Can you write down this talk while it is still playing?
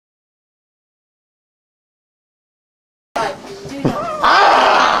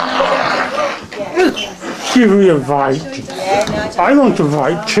give me a bite. I want to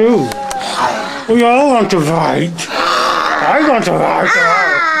bite too. We all want to bite. I want to bite.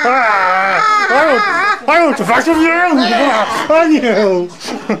 I want to fight with you! On you!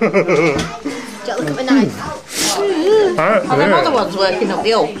 Don't look at my knife. Are them other ones working up the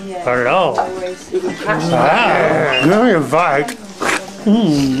hill? Hello. Give me a bite.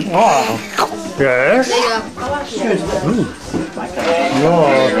 Oh. Yes?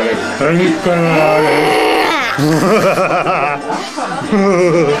 There you go. Oh, and you can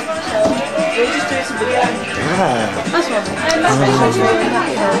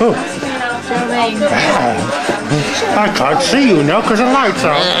I can't see you now because the lights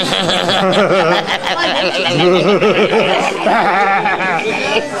are.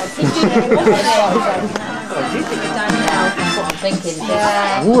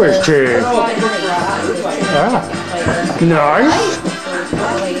 Wicked. Nice.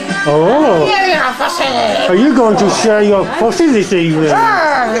 Oh. Are you going to share your pussy this evening?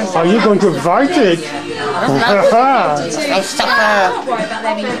 Are you going to bite it?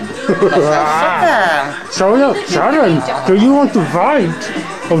 So, Sharon, do you want to bite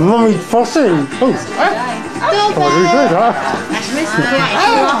of Mummy's pussy? Oh, what is it, huh?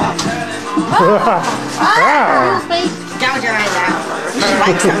 Gouge your eyes out. She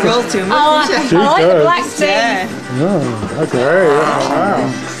likes that roll too much. I like the black thing. Oh, okay.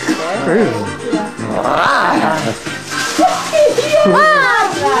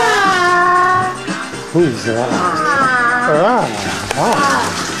 Who's that?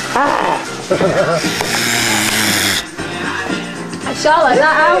 Charlotte,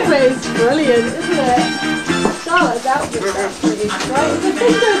 that outfit's brilliant, isn't it? Charlotte's outfit's absolutely great. The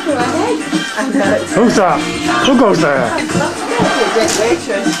thing goes through her head. Who's that? Who goes there?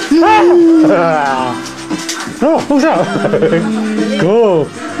 Oh, who's that? Go,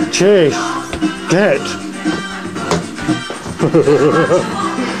 chase, get.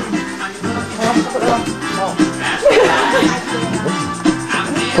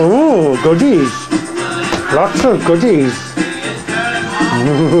 Oh, goodies. Lots of goodies.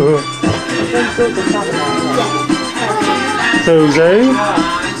 Susie.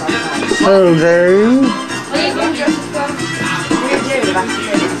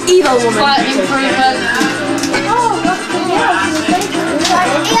 Evil woman. Slight improvement.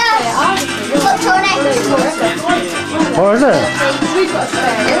 What is it?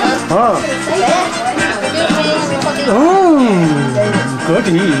 Oh. Oh,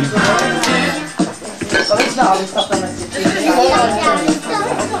 goodies.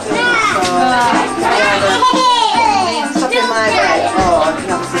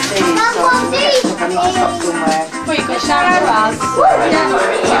 Well, you've got shower bars.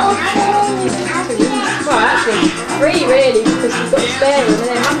 Well, actually, 3 really, because you've got the spare room and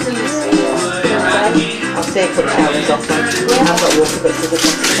then Hamilton's. I'll take up showers off them. I've got water bits of the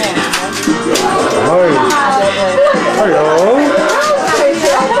top. Hi. Hello.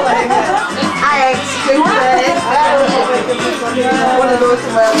 Alex, one of those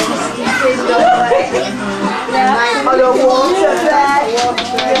I got water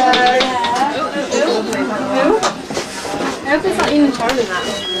there. I hope it's not even Charlie now.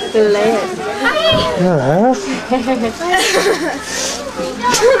 The layers. Yes.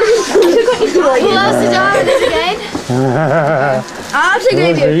 Who else is on this again? I'll take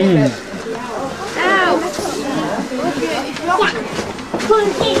it. Ow.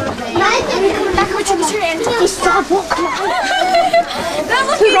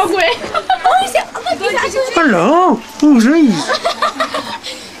 That's the wrong way. Hello. Who's these?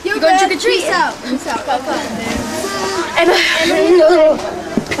 You're going trick or treat. Emma,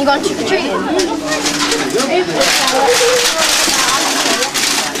 you going trick or treating?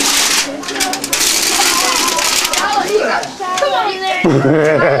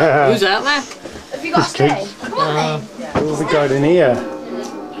 Who's out there? Have you got a stay? Come on then. What have we got in here?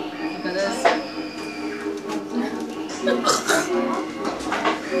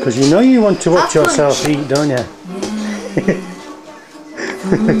 Because you know you want to watch yourself eat, don't you?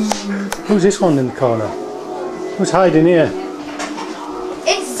 Who's this one in the corner? Who's hiding here?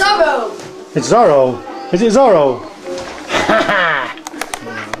 It's Zorro. It's Zorro. Is it Zorro?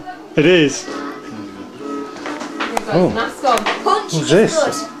 It is. Oh. Who's this?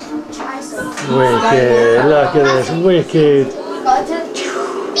 Wicked. Look at this. Wicked.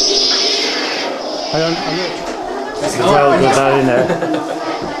 I'm well with that in there.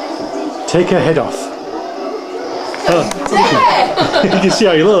 Take her head off. Oh. You can see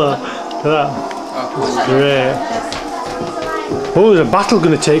how you look. Look at that. Great. Oh, there's a battle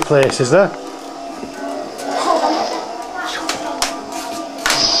going to take place, is there?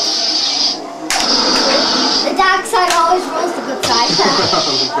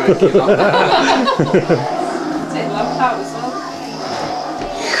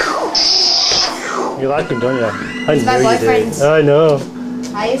 You like him, don't you? I He's my know you boyfriend. do. I know.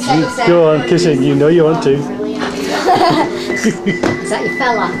 Go on, kiss him. You know you want to. Is that your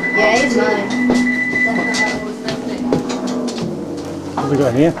fella? Yeah, he's mine. What have we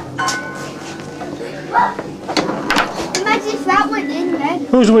got in here? Imagine if that went in then.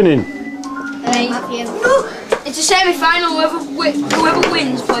 Who's winning? Matthew. It's a semi-final. Whoever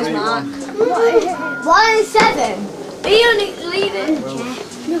wins plays Mark. 1-7. You only leave it.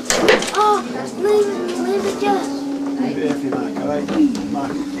 Oh, leave it just.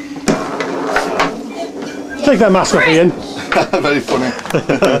 Take that mask off, Ian. Very funny.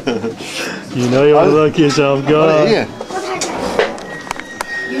 You know you want to look yourself. Go on. Yeah.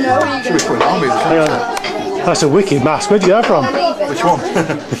 Should we put it on me? Hang on. That's a wicked mask. Where'd you get that from? Which one?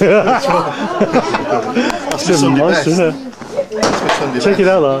 That's my Sunday best. Isn't it? That's my Sunday Check it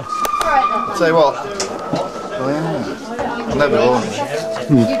out, though. Tell you what. Oh yeah. I've never worn it.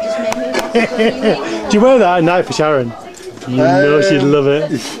 Do you wear that at night for Sharon? You know she'd love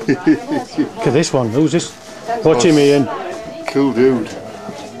it. Look at this one. Who's this? Watch him, Ian. Cool dude.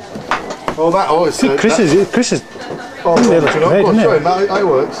 Oh, that. Oh, it's Chris is. Oh, they look great, go isn't show it? him. How it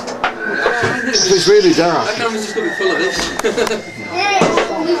works. It's really dark. That camera's just going to be full of this.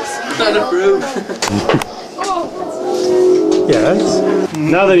 Not approved. Yes.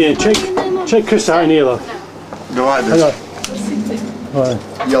 Now then, Ian, check Chris out in here, look. You like Hang this? on. Right.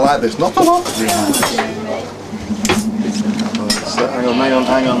 You like this? Not a lot.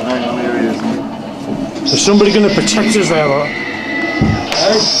 Hang on. Here he is. Is somebody going to protect us there, look?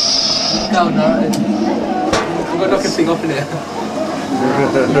 No. I've got to knock everything off in here.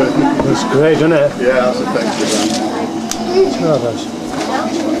 That's great, isn't it? Yeah, that's effective. Oh, that's...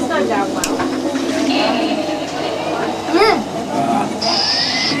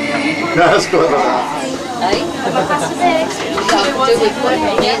 That's good.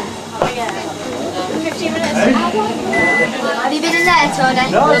 Have you been in there,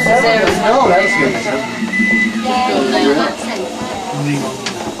 Tony? No, that's good.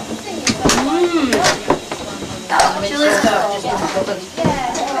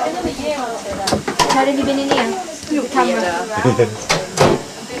 How have you been in here? With the camera.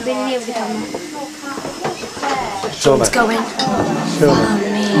 Been in here with the camera. Show me. Go in. Show me.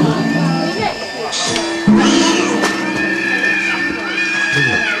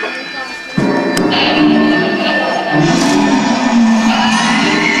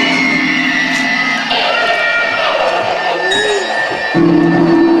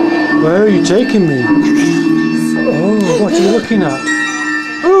 Where are you taking me? Oh, what are you looking at?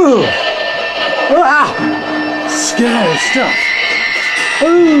 Ooh! Ah! Scary stuff.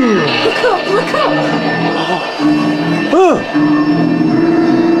 Ooh! Look up! Oh!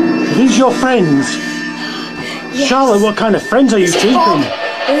 Are these your friends? Yes. Charlotte, what kind of friends are you keeping? Bob,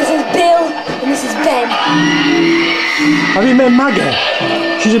 and this is Bill, and this is Ben. Have you met Maggie?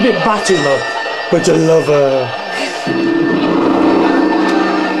 She's a bit batty, look, but I love her.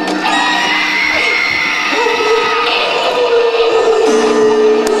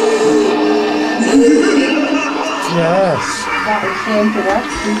 Yes. That was shame to that.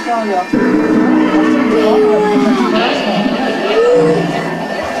 We saw you.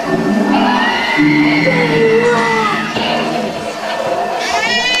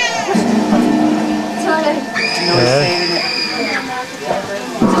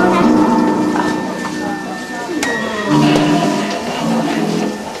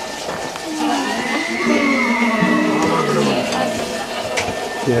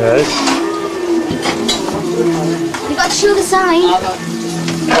 Yes. You got to show the sign.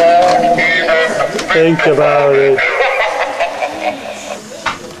 Think about it.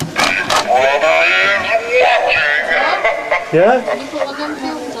 Yeah?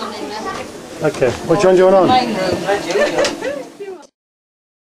 Okay. Which one do you want on?